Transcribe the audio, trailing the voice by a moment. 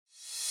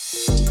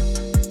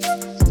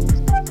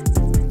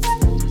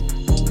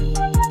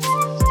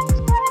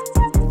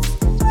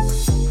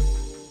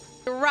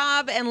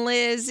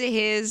is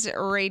his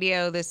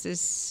radio. This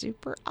is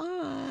super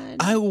odd.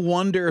 I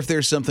wonder if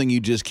there's something you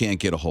just can't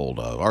get a hold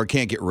of or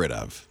can't get rid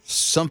of.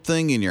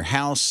 Something in your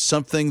house,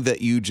 something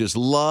that you just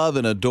love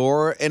and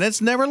adore, and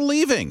it's never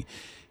leaving.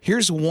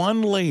 Here's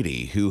one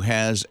lady who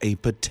has a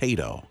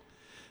potato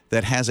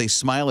that has a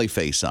smiley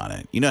face on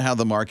it. You know how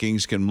the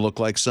markings can look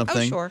like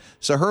something? Oh, sure.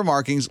 So her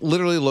markings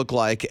literally look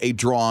like a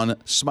drawn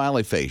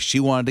smiley face. She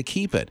wanted to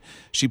keep it.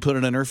 She put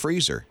it in her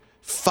freezer.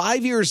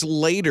 5 years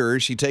later,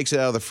 she takes it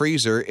out of the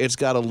freezer. It's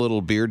got a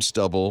little beard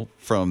stubble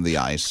from the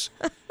ice.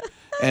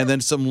 And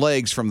then some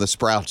legs from the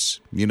sprouts.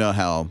 You know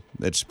how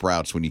it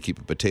sprouts when you keep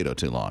a potato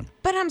too long.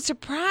 But I'm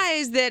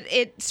surprised that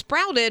it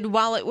sprouted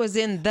while it was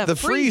in the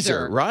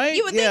freezer, right?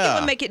 You would think it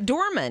would make it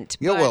dormant.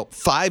 Yeah, well,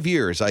 5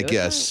 years, I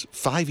guess.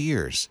 5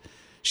 years.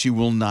 She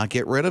will not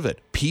get rid of it.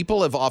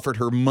 People have offered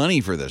her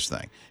money for this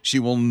thing. She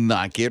will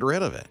not get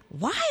rid of it.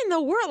 Why in the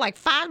world? Like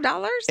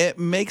 $5? It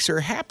makes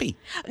her happy.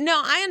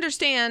 No, I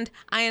understand.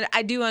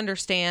 I do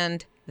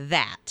understand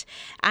that.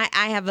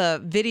 I have a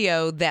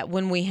video that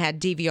when we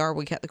had DVR,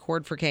 we cut the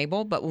cord for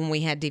cable, but when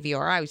we had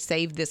DVR, I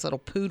saved this little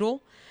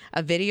poodle,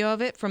 a video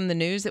of it from the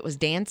news that was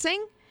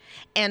dancing.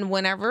 And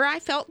whenever I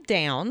felt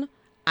down,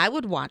 I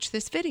would watch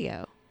this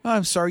video.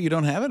 I'm sorry you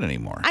don't have it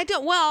anymore. I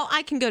don't. Well,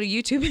 I can go to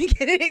YouTube and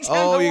get it anytime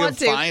I want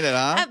to. Oh, you can find it,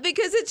 huh?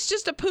 Because it's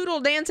just a poodle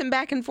dancing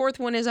back and forth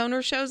when his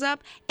owner shows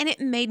up, and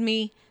it made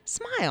me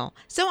smile.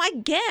 So I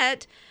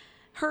get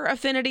her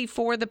affinity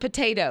for the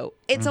potato.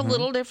 It's a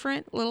little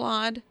different, a little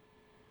odd.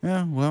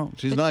 Yeah, well,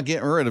 she's not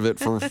getting rid of it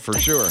for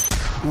sure.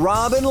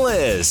 Rob and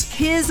Liz,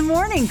 His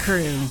morning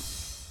crew.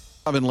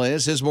 Rob and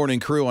Liz, his morning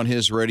crew on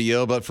his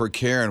radio, but for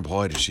Karen,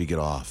 boy, does she get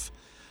off.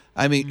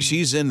 I mean,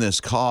 she's in this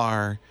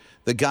car.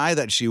 The guy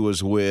that she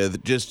was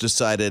with just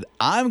decided,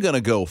 I'm going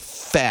to go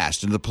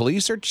fast. And the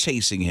police are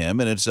chasing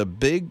him, and it's a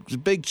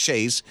big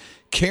chase.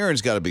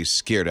 Karen's got to be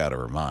scared out of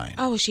her mind.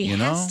 Oh, she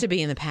has to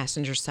be in the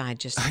passenger side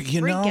just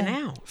freaking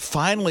out.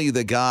 Finally,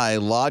 the guy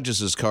lodges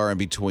his car in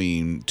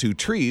between two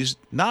trees,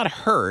 not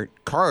hurt.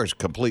 Car is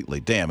completely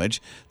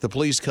damaged. The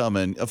police come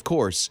and, of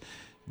course,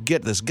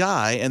 get this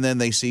guy, and then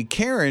they see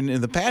Karen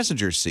in the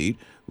passenger seat,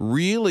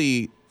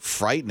 really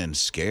frightened and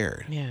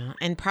scared. Yeah,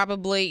 and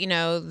probably,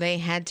 they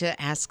had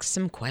to ask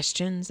some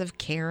questions of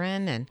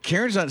Karen. And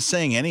Karen's not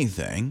saying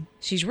anything.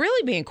 She's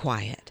really being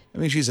quiet. I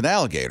mean, she's an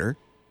alligator.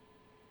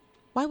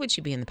 Why would she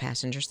be in the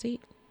passenger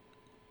seat?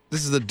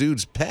 This is the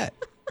dude's pet.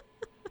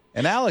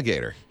 An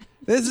alligator.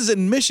 This is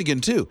in Michigan,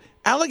 too.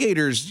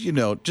 Alligators,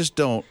 just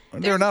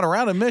they're not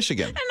around in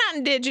Michigan. They're not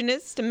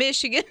indigenous to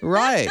Michigan.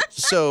 Right.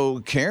 So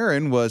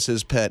Karen was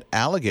his pet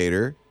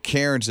alligator.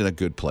 Karen's in a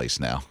good place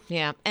now.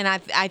 Yeah, and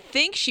I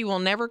think she will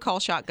never call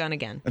shotgun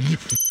again.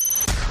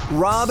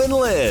 Rob and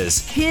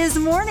Liz, His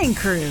morning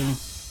crew.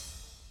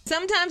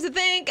 Sometimes I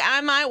think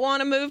I might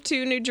want to move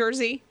to New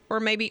Jersey or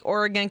maybe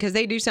Oregon because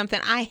they do something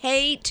I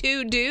hate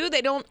to do.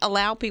 They don't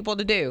allow people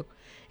to do,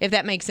 if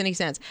that makes any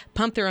sense.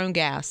 Pump their own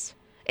gas.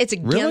 It's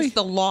against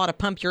the law to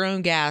pump your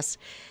own gas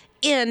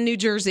in New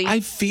Jersey. I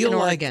feel like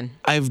Oregon.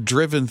 I've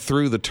driven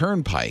through the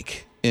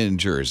turnpike in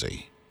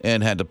Jersey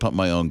and had to pump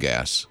my own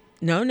gas.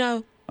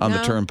 No. On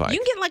the turnpike. You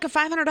can get like a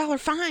 $500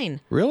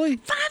 fine. Really? $500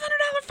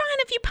 fine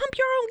if you pump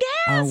your own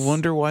gas. I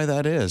wonder why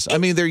that is. I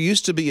mean, there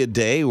used to be a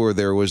day where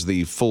there was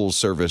the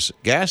full-service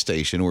gas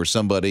station where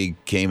somebody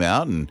came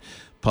out and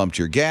pumped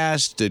your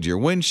gas, did your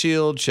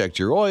windshield, checked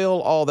your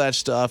oil, all that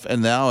stuff,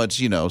 and now it's,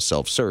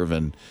 self-serve.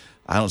 And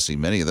I don't see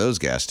many of those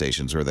gas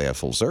stations where they have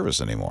full service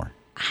anymore.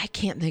 I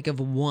can't think of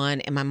one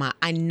in my mind.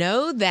 I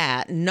know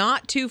that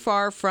not too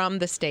far from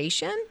the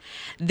station,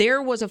 there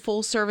was a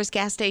full-service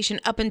gas station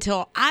up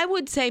until, I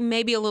would say,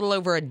 maybe a little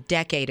over a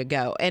decade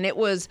ago. And it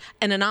was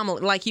an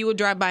anomaly. Like, you would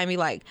drive by and be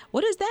like,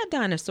 what is that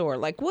dinosaur?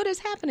 Like, what is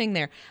happening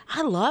there?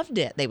 I loved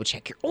it. They would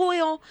check your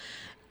oil,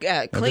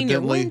 clean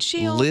your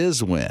windshield.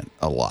 Liz went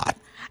a lot.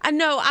 I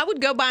know. I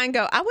would go by and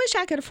go, I wish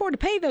I could afford to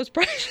pay those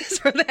prices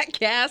for that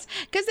gas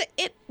because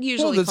it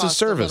usually costs a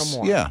service. A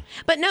little more. Yeah.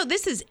 But no,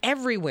 this is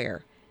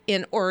everywhere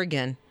in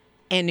Oregon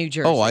and New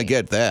Jersey. Oh, I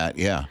get that.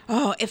 Yeah.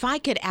 Oh, if I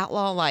could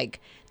outlaw like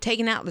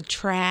taking out the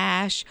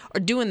trash or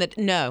doing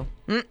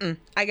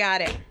I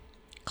got it.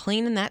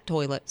 Cleaning that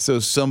toilet. So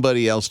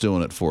somebody else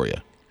doing it for you.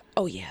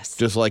 Oh, yes.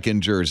 Just like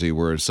in Jersey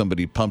where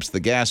somebody pumps the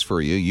gas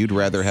for you, you'd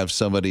rather have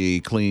somebody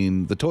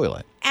clean the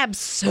toilet.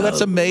 Absolutely. Well,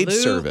 that's a maid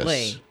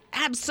service.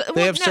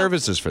 Absolutely. They have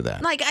services for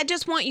that. Like, I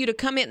just want you to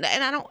come in,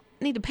 and I don't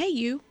need to pay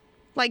you.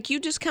 Like,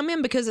 you just come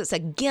in because it's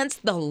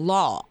against the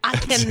law. I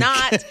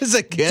cannot it's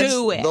against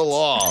do it. the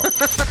law.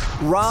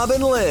 Rob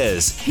and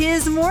Liz,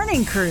 His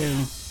morning crew.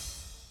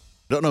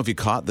 I don't know if you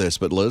caught this,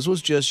 but Liz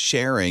was just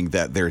sharing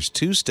that there's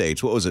two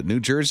states. What was it, New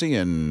Jersey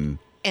and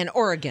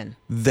Oregon.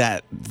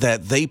 That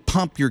they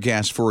pump your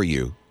gas for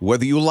you.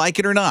 Whether you like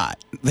it or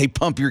not, they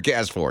pump your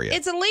gas for you.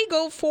 It's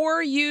illegal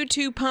for you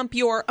to pump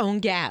your own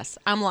gas.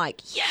 I'm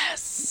like,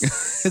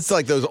 yes. It's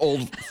like those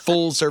old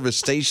full-service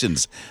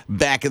stations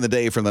back in the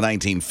day from the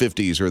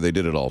 1950s where they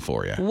did it all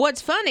for you.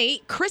 What's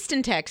funny,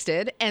 Kristen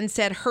texted and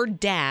said her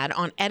dad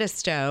on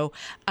Edisto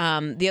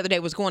the other day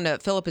was going to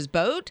fill up his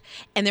boat,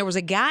 and there was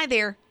a guy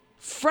there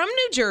from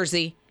New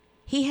Jersey.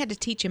 he had to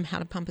teach him how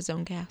to pump his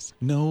own gas.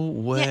 No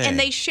way. Yeah, and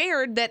they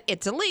shared that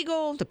it's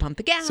illegal to pump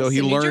the gas. So he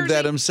in New learned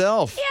that Jersey.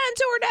 himself. Yeah, and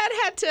so her dad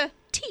had to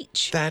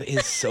teach. That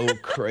is so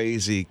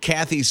crazy.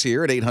 Kathy's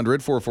here at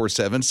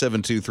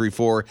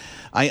 800-447-7234.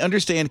 I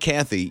understand,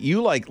 Kathy,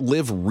 you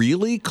live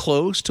really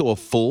close to a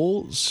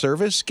full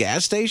service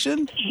gas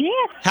station?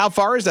 Yes, How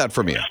far is that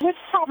from you? it's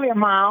probably a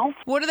mile.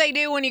 What do they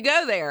do when you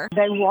go there?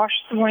 They wash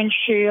the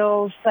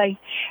windshields. They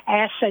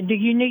ask, do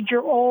you need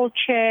your oil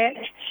checked?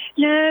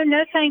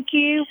 No, thank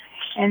you.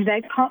 And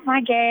they pump my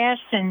gas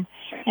and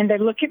they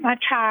look at my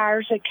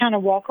tires. They kind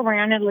of walk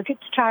around and look at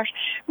the tires.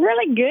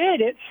 Really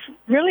good. It's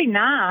really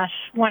nice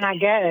when I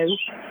go.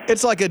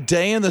 It's like a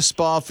day in the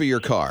spa for your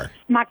car.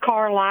 My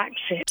car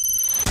likes it.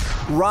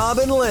 Rob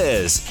and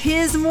Liz.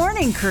 His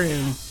morning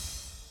crew.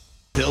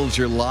 Build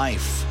your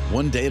life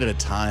one day at a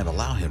time.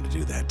 Allow him to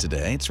do that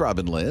today. It's Rob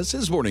and Liz,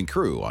 his morning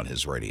crew on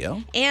his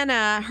radio.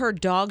 Anna, her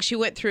dog, she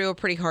went through a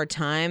pretty hard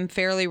time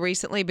fairly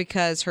recently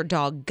because her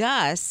dog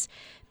Gus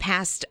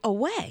passed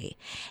away.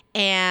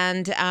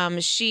 And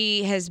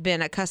she has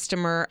been a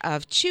customer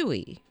of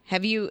Chewy.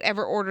 Have you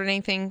ever ordered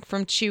anything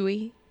from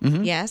Chewy?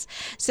 Mm-hmm. Yes.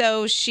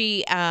 So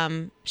she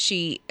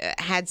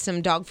had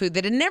some dog food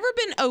that had never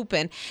been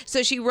open.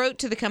 So she wrote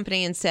to the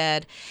company and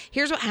said,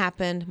 here's what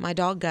happened. My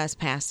dog Gus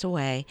passed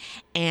away,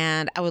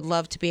 and I would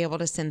love to be able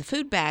to send the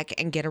food back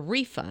and get a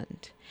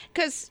refund.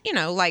 Because,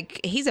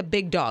 he's a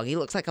big dog. He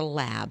looks like a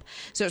lab.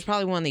 So it's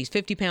probably one of these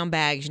 50-pound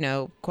bags,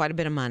 quite a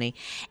bit of money.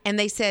 And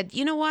they said,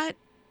 you know what?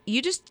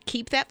 You just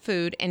keep that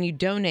food and you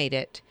donate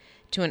it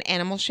to an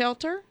animal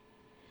shelter.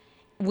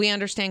 We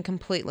understand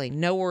completely.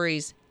 No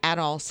worries at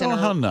all.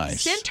 How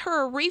nice. Sent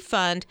her a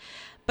refund.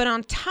 But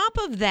on top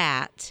of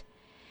that,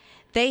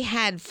 they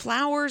had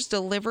flowers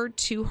delivered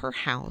to her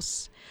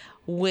house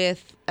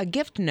with a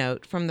gift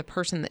note from the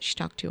person that she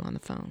talked to on the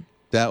phone.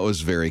 That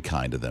was very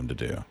kind of them to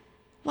do.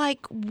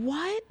 Like,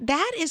 what?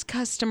 That is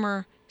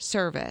customer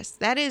service.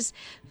 That is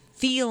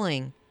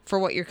feeling for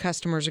what your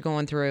customers are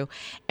going through.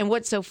 And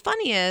what's so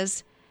funny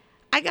is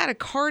I got a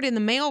card in the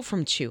mail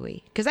from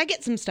Chewy because I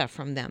get some stuff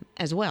from them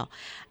as well.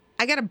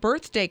 I got a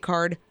birthday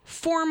card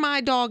for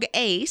my dog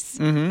Ace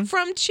from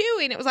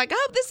Chewy, and it was like,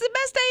 oh, this is the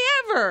best day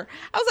ever.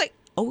 I was like,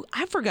 oh,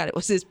 I forgot it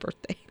was his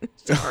birthday.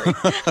 Sorry.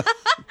 But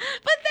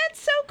that's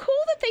so cool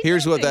that they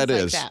Here's do what things that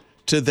like is. that.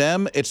 To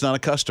them, it's not a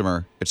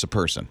customer, it's a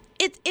person.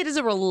 It is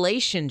a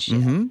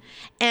relationship.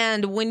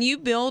 And when you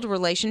build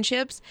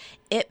relationships,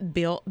 it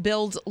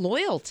builds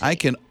loyalty. I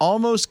can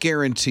almost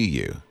guarantee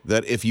you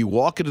that if you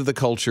walk into the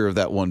culture of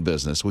that one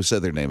business, we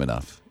said their name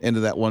enough, into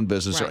that one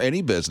business or Right.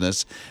 any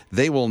business,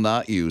 they will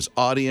not use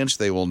audience,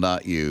 they will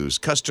not use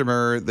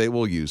customer, they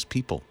will use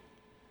people.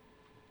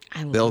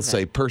 I love They'll it.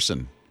 say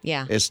person.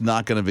 Yeah. It's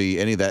not going to be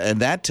any of that. And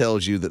that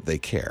tells you that they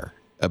care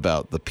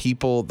about the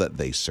people that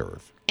they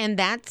serve. And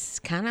that's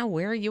kind of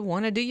where you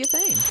want to do your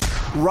thing.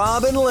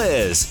 Rob and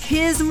Liz.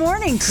 His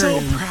morning crew.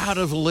 So proud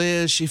of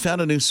Liz. She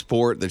found a new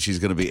sport that she's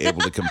going to be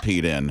able to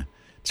compete in.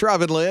 It's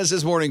Rob and Liz,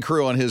 his morning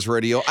crew on his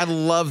radio. I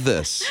love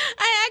this.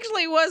 I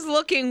actually was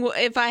looking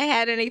if I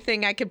had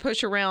anything I could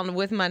push around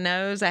with my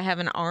nose. I have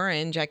an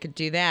orange. I could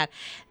do that.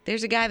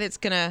 There's a guy that's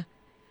going to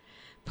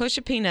push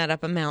a peanut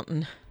up a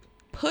mountain.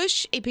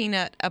 Push a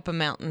peanut up a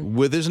mountain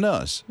With his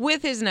nose.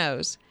 with his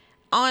nose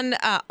on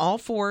all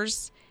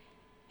fours.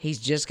 He's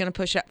just going to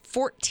push up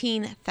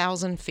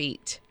 14,000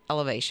 feet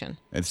elevation.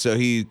 And so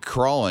he's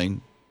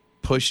crawling,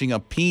 pushing a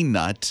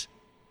peanut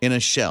in a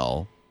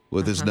shell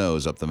with his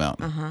nose up the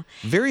mountain.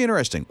 Very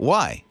interesting.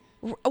 Why?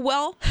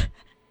 Well,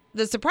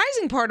 the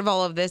surprising part of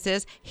all of this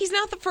is he's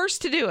not the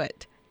first to do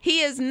it.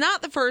 He is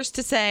not the first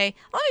to say,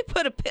 let me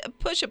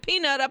push a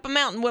peanut up a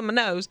mountain with my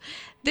nose.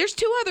 There's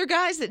two other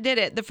guys that did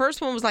it. The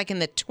first one was like in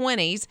the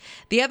 20s.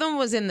 The other one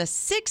was in the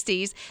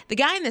 60s. The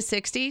guy in the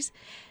 60s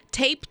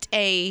taped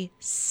a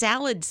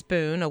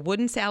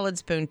wooden salad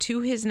spoon to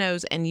his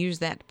nose and used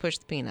that to push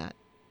the peanut.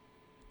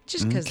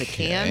 Just because they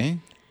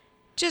can.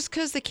 Just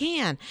because they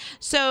can.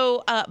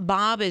 So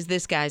Bob is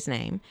this guy's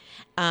name.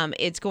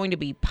 It's going to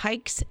be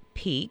Pikes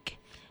Peak.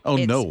 Oh,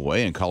 It's no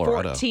way, in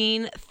Colorado.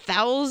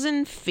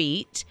 14,000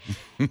 feet.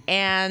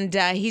 And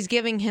he's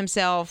giving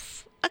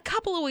himself a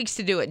couple of weeks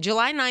to do it.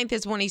 July 9th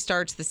is when he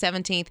starts. The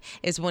 17th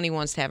is when he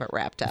wants to have it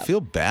wrapped up. I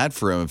feel bad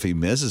for him if he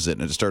misses it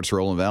and it starts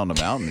rolling down the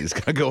mountain. He's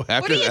got to go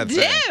after What do you that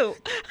do?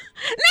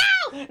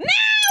 thing.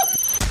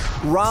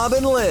 No! Rob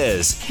and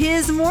Liz.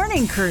 His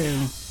morning crew.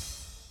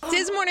 It's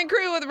his morning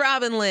crew with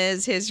Rob and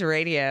Liz, his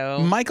radio.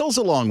 Michael's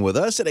along with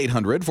us at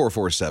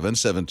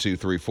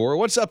 800-447-7234.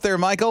 What's up there,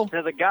 Michael?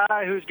 To the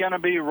guy who's going to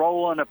be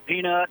rolling a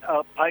peanut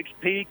up Pikes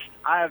Peak,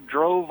 I have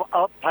drove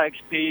up Pikes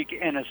Peak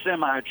in a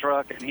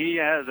semi-truck, and he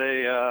has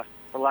a,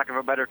 for lack of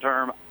a better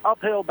term,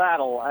 uphill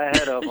battle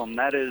ahead of him.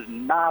 That is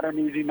not an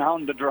easy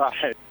mountain to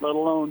drive, let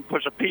alone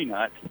push a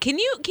peanut. Can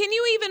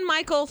you even,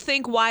 Michael,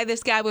 think why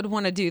this guy would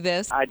want to do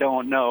this? I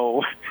don't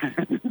know.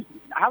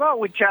 How about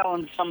we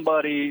challenge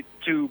somebody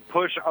to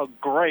push a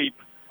grape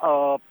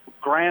up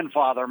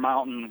grandfather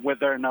mountain with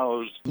their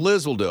nose.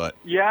 Liz will do it.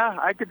 Yeah,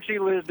 I could see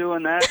Liz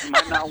doing that. She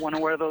might not want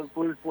to wear those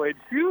blue suede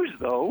shoes,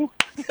 though.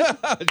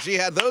 She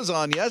had those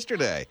on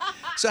yesterday.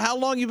 So how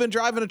long you been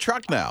driving a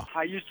truck now?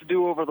 I used to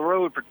do over the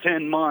road for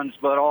 10 months,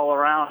 but all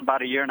around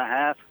about a year and a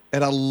half.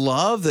 And I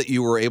love that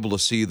you were able to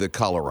see the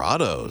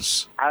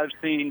Colorados. I've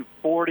seen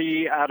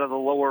 40 out of the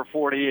lower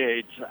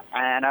 48,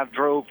 and I've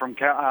drove from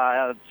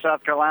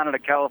South Carolina to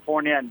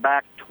California and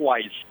back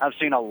twice. I've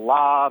seen a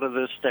lot of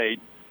this state.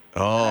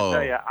 Oh. I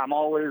tell you, I'm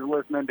always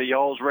listening to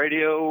y'all's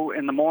radio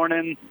in the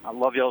morning. I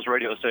love y'all's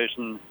radio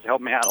station. It's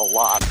helped me out a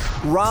lot.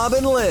 Rob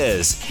and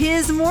Liz.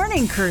 His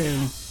morning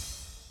crew.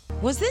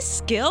 Was this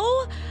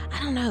skill?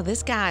 I don't know.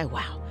 This guy,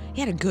 wow. He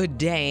had a good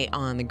day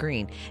on the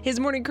green. His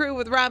morning crew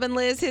with Rob and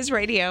Liz, his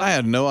radio. I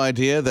had no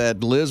idea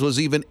that Liz was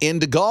even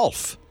into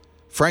golf.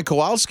 Frank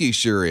Kowalski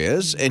sure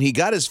is, and he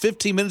got his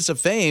 15 minutes of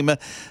fame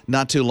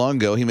not too long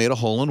ago. He made a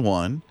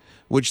hole-in-one,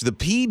 which the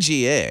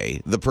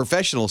PGA, the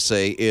professionals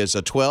say, is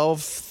a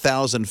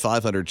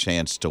 12,500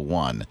 chance to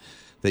 1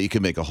 that you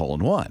can make a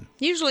hole-in-one.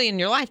 Usually in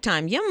your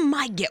lifetime, you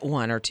might get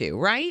one or two,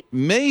 right?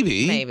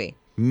 Maybe.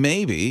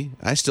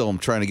 I still am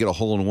trying to get a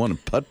hole-in-one in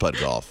putt-putt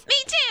golf. Me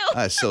too.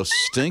 I so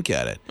stink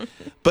at it.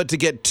 But to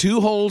get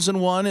 2 holes in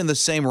one in the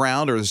same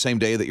round or the same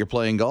day that you're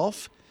playing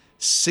golf,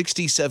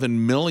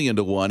 67 million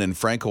to 1, and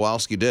Frank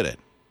Kowalski did it.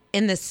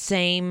 In the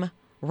same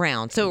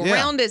round. So a Yeah.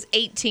 round is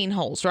 18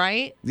 holes,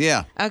 right?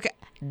 Yeah. Okay.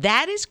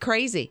 That is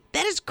crazy.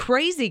 That is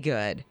crazy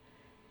good.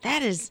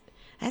 That's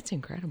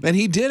incredible. And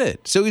he did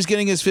it. So he's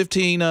getting his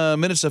 15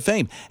 minutes of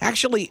fame.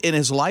 Actually, in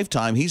his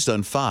lifetime, he's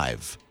done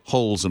 5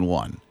 holes in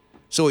one.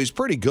 So he's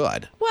pretty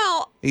good.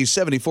 Well, He's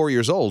 74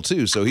 years old,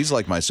 too, so he's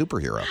like my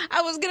superhero.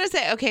 I was going to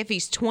say, okay, if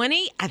he's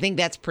 20, I think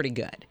that's pretty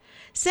good.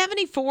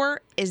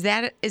 74, is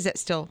that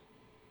still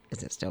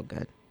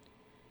good?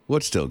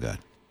 What's still good?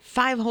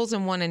 5 holes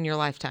in one in your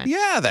lifetime.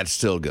 Yeah, that's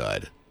still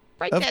good.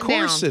 Write Of that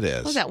course down. it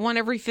is. Was that one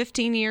every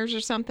 15 years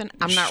or something?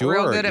 I'm not Sure,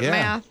 real good at yeah.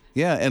 math.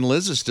 Yeah, and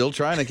Liz is still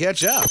trying to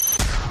catch up.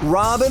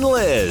 Rob and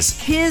Liz.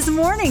 His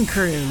morning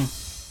crew.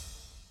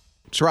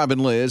 It's Rob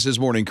and Liz, his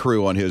morning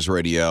crew on his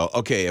radio.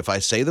 Okay, if I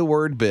say the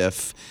word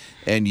Biff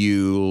and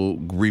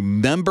you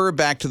remember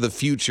Back to the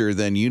Future,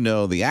 then you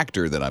know the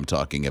actor that I'm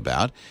talking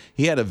about.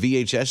 He had a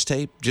VHS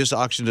tape, just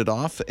auctioned it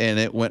off, and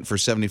it went for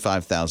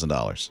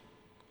 $75,000.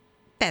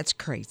 That's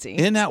crazy.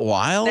 Isn't that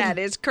wild? That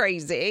is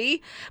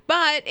crazy.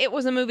 But it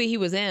was a movie he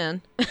was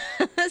in.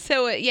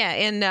 So,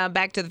 in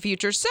Back to the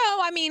Future. So,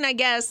 I mean, I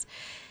guess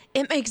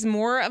it makes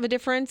more of a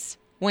difference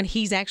when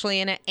he's actually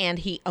in it and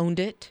he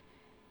owned it.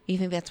 You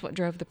think that's what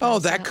drove the price Oh,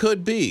 that up?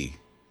 could be.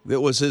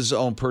 It was his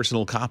own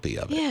personal copy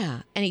of it.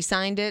 Yeah, and he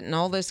signed it and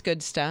all this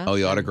good stuff. Oh,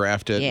 he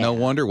autographed it? Yeah. No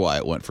wonder why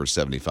it went for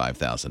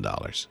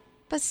 $75,000.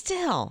 But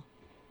still,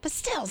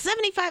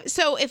 75.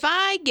 So if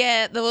I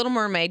get The Little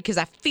Mermaid, because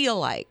I feel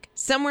like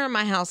somewhere in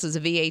my house is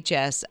a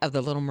VHS of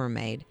The Little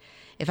Mermaid.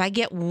 If I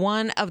get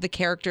one of the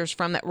characters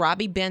from that,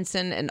 Robbie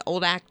Benson, an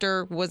old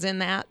actor, was in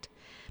that,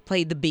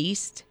 played the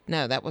Beast.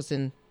 No, that was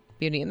in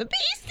Beauty and the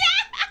Beast.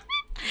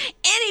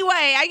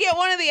 Anyway, I get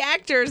one of the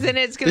actors, and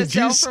it's going to Did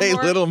sell you for say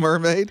more. Little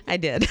Mermaid? I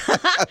did. But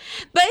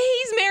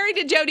he's married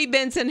to Jodie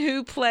Benson,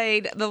 who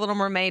played The Little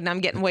Mermaid, and I'm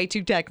getting way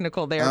too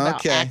technical there about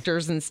Okay.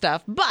 actors and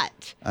stuff.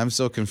 But I'm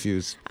so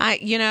confused.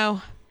 kind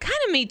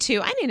of me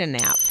too. I need a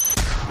nap.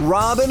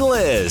 Rob and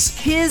Liz.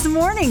 His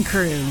morning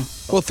crew.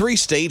 Well, 3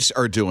 states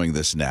are doing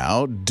this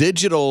now.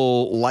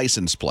 Digital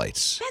license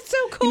plates. That's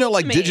so cool. You know, to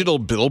like me. digital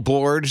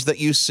billboards that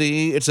you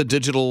see? It's a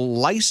digital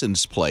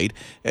license plate.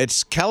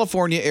 It's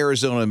California,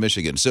 Arizona, and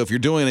Michigan. So if you're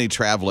doing any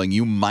traveling,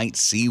 you might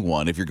see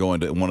one if you're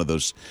going to one of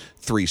those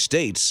 3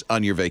 states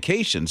on your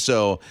vacation.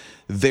 So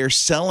they're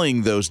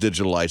selling those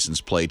digital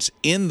license plates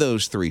in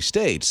those 3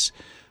 states.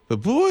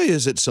 But boy,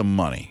 is it some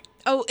money.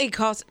 Oh, it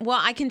costs. Well,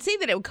 I can see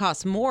that it would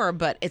cost more,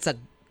 but it's a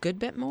good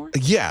bit more.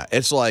 Yeah,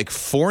 it's like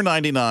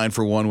 $4.99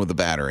 for one with the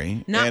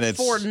battery. Not and it's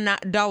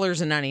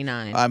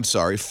 $4.99. I'm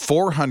sorry,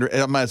 $400.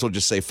 I might as well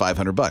just say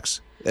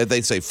 $500.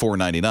 They say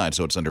 $4.99,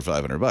 so it's under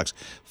 $500.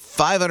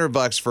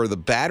 $500 for the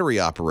battery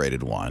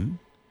operated one,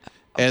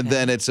 and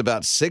then it's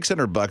about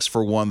 $600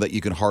 for one that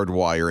you can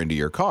hardwire into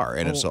your car,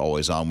 and it's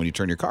always on when you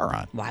turn your car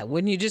on. Why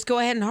wouldn't you just go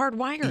ahead and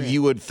hardwire it?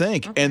 You would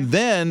think, and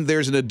then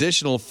there's an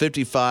additional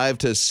 $55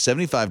 to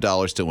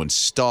 $75 to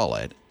install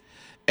it.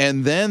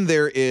 And then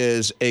there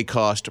is a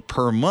cost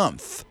per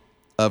month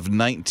of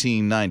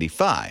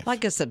 $19.95.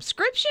 Like a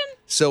subscription?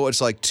 So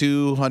it's like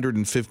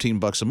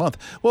 $215 a month.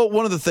 Well,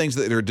 one of the things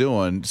that they're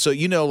doing, so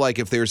like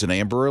if there's an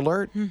Amber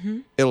Alert,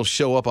 it'll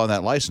show up on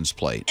that license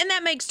plate. And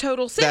that makes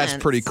total sense.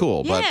 That's pretty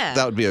cool. But Yeah.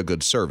 that would be a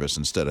good service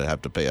instead of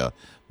have to pay a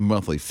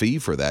monthly fee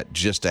for that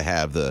just to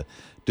have the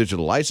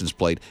digital license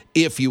plate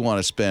if you want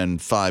to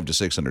spend $500 to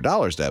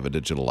 $600 to have a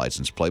digital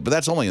license plate. But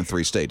that's only in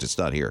 3 states. It's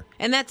not here.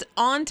 And that's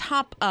on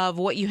top of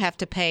what you have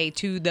to pay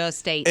to the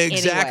state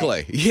Exactly.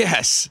 anyway.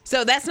 Yes.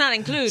 So that's not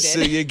included.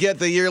 So you get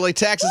the yearly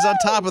taxes on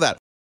top of that.